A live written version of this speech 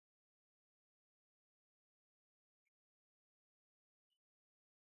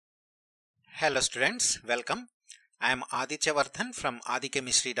Hello students, welcome. I am Aditya Vardhan from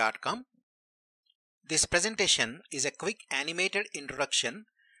AdiChemistry.com. This presentation is a quick animated introduction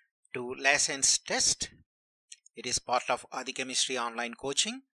to Lassaigne test. It is part of AdiChemistry online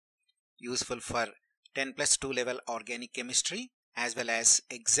coaching, useful for 10 plus 2 level organic chemistry as well as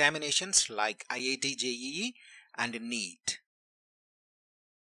examinations like IIT JEE and NEET.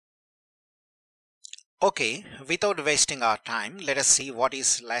 Okay, without wasting our time, let us see what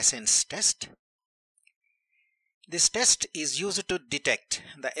is Lassaigne test. This test is used to detect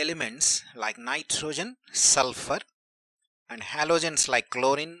the elements like nitrogen, sulfur, and halogens like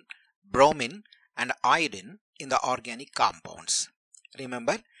chlorine, bromine, and iodine in the organic compounds.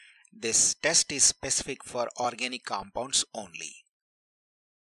 Remember, this test is specific for organic compounds only.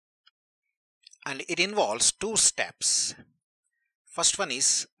 And it involves two steps. First one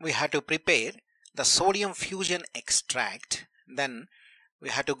is we have to prepare the sodium fusion extract. Then we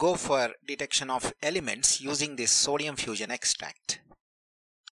have to go for detection of elements using this sodium fusion extract.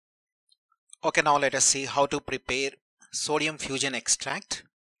 Okay, now let us see how to prepare sodium fusion extract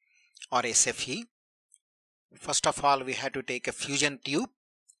or SFE. First of all, we have to take a fusion tube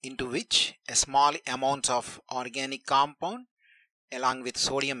into which a small amount of organic compound along with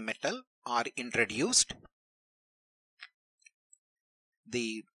sodium metal are introduced.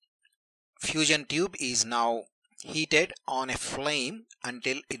 The fusion tube is now heated on a flame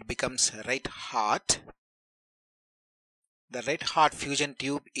until it becomes red hot. The red hot fusion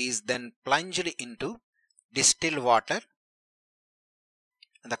tube is then plunged into distilled water.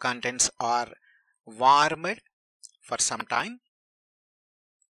 The contents are warmed for some time.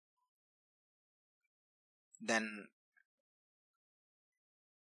 Then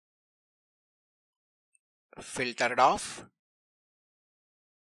filtered off.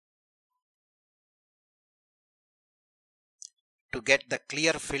 To get the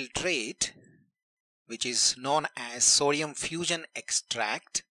clear filtrate, which is known as sodium fusion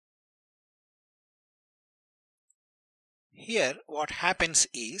extract. Here what happens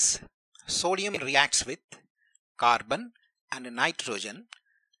is sodium reacts with carbon and nitrogen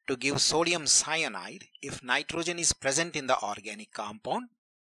to give sodium cyanide if nitrogen is present in the organic compound.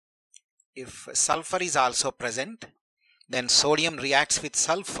 If sulfur is also present, then sodium reacts with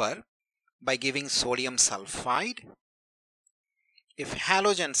sulfur by giving sodium sulfide. If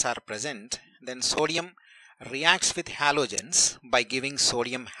halogens are present, then sodium reacts with halogens by giving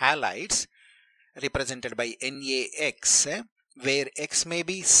sodium halides represented by NaX, where X may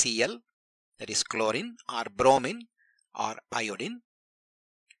be Cl, that is chlorine, or bromine or iodine.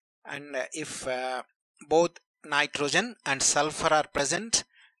 And if both nitrogen and sulfur are present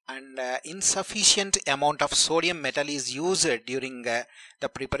and insufficient amount of sodium metal is used during the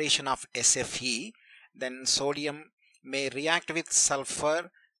preparation of SFE, then sodium may react with sulfur,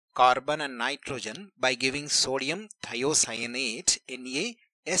 carbon and nitrogen by giving sodium thiocyanate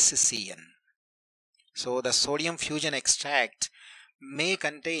NaSCN. So the sodium fusion extract may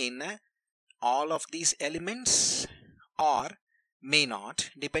contain all of these elements or may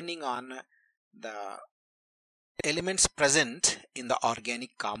not, depending on the elements present in the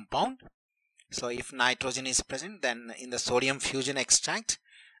organic compound. So if nitrogen is present, then in the sodium fusion extract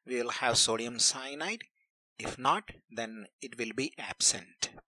we will have sodium cyanide. If not, then it will be absent.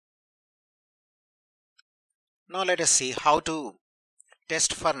 Now let us see how to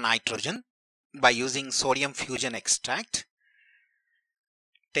test for nitrogen by using sodium fusion extract.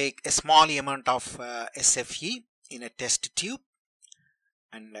 Take a small amount of SFE in a test tube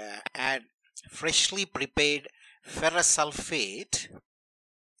and add freshly prepared ferrous sulfate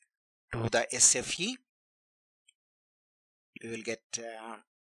to the SFE. We will get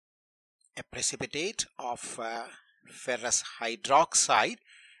a precipitate of ferrous hydroxide,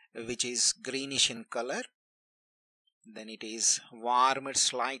 which is greenish in color. Then it is warmed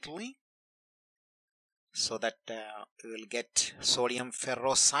slightly so that we will get sodium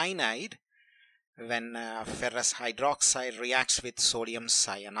ferrocyanide when ferrous hydroxide reacts with sodium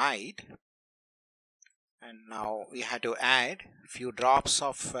cyanide. And now we have to add few drops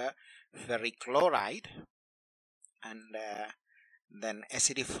of ferric chloride and then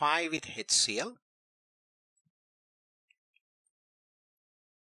acidify with HCl.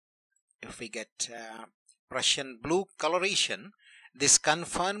 If we get Prussian blue coloration, this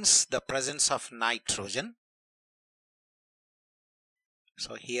confirms the presence of nitrogen.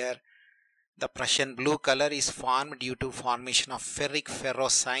 So here the Prussian blue color is formed due to formation of ferric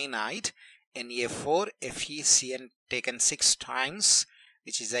ferrocyanide Na4FeCN taken 6 times,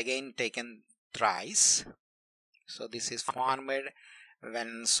 which is again taken thrice. So this is formed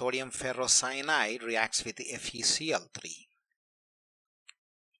when sodium ferrocyanide reacts with FeCl3.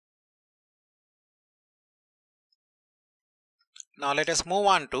 Now let us move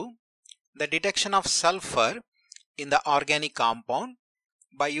on to the detection of sulfur in the organic compound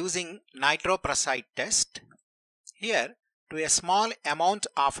by using Nitroprusside test. Here, to a small amount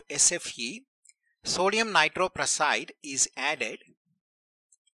of SFE, sodium nitroprusside is added.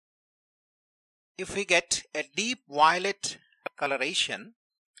 If we get a deep violet coloration,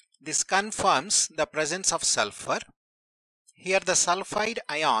 this confirms the presence of sulfur. Here the sulfide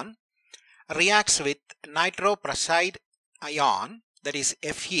ion reacts with nitroprusside ion, that is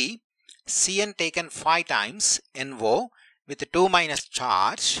Fe, Cn taken 5 times NO with 2-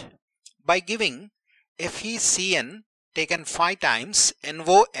 charge by giving FeCN taken 5 times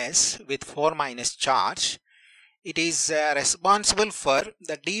NOS with 4- charge. It is responsible for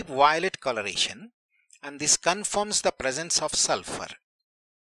the deep violet coloration, and this confirms the presence of sulfur.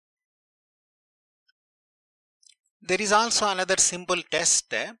 There is also another simple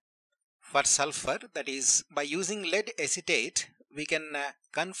test for sulfur, that is by using lead acetate we can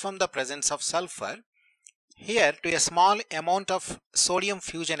confirm the presence of sulfur. Here, to a small amount of sodium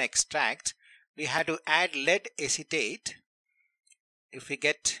fusion extract we have to add lead acetate. If we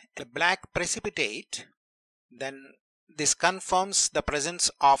get a black precipitate, then this confirms the presence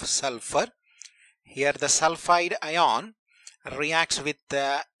of sulfur. Here the sulfide ion reacts with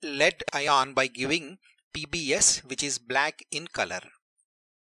the lead ion by giving PbS, which is black in color.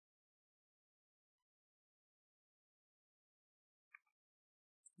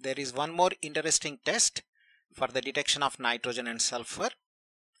 There is one more interesting test for the detection of nitrogen and sulfur.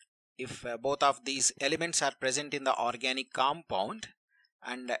 If both of these elements are present in the organic compound,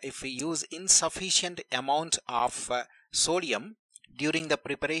 and if we use insufficient amount of sodium during the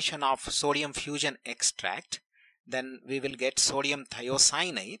preparation of sodium fusion extract, then we will get sodium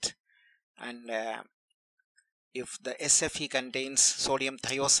thiocyanate. And if the SFE contains sodium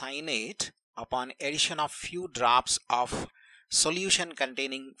thiocyanate, upon addition of few drops of solution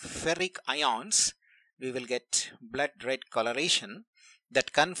containing ferric ions, we will get blood red coloration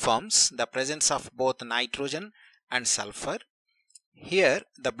that confirms the presence of both nitrogen and sulfur. Here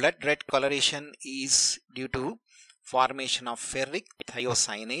the blood red coloration is due to formation of ferric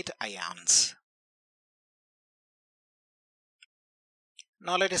thiocyanate ions.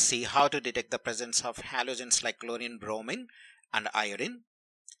 Now let us see how to detect the presence of halogens like chlorine, bromine and iodine.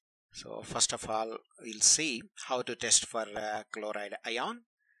 So first of all, we'll see how to test for chloride ion.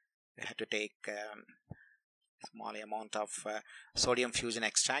 We have to take small amount of sodium fusion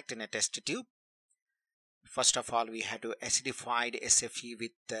extract in a test tube. First of all, we have to acidify SFE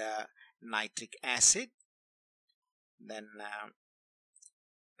with nitric acid. Then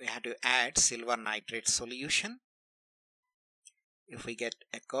we have to add silver nitrate solution. If we get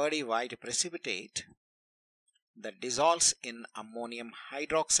a curdy white precipitate that dissolves in ammonium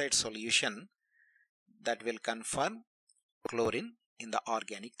hydroxide solution, that will confirm chlorine in the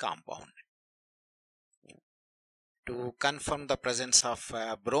organic compound. To confirm the presence of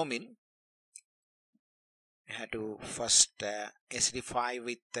bromine, we have to first acidify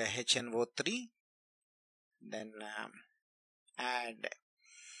with HNO3, then add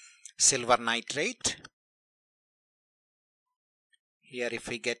silver nitrate. Here if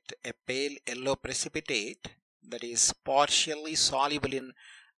we get a pale yellow precipitate that is partially soluble in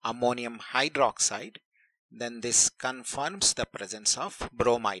ammonium hydroxide, then this confirms the presence of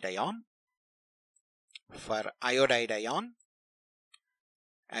bromide ion. For iodide ion,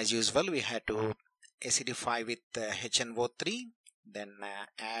 as usual, we have to acidify with HNO3, then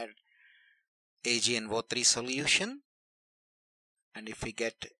add AgNO3 solution, and if we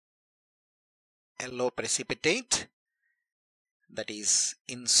get yellow precipitate that is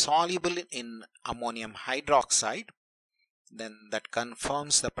insoluble in ammonium hydroxide, then that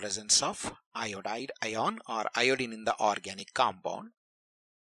confirms the presence of iodide ion or iodine in the organic compound.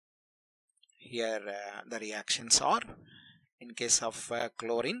 Here the reactions are, in case of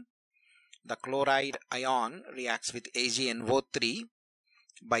chlorine, the chloride ion reacts with AgNO3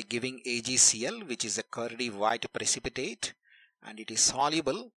 by giving AgCl, which is a curdy white precipitate, and it is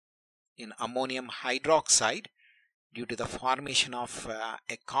soluble in ammonium hydroxide due to the formation of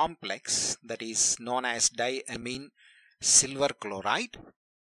a complex that is known as diamine silver chloride.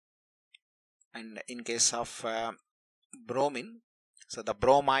 And in case of bromine, so the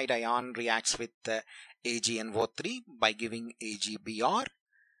bromide ion reacts with AgNO3 by giving AgBr,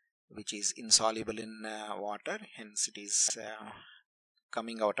 which is insoluble in water, hence it is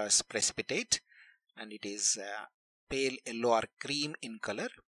coming out as precipitate, and it is pale yellow or cream in color.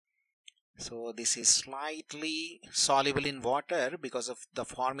 So this is slightly soluble in water because of the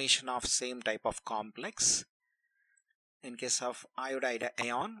formation of same type of complex. In case of iodide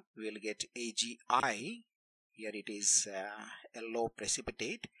ion, we will get AgI. Here it is yellow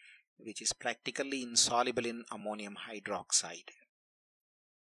precipitate, which is practically insoluble in ammonium hydroxide.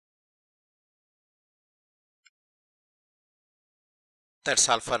 That's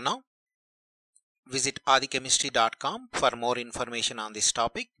all for now. Visit AdiChemistry.com for more information on this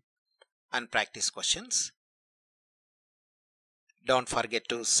topic and practice questions. Don't forget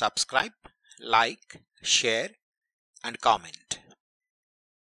to subscribe, like, share, and comment.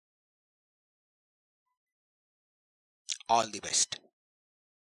 All the best.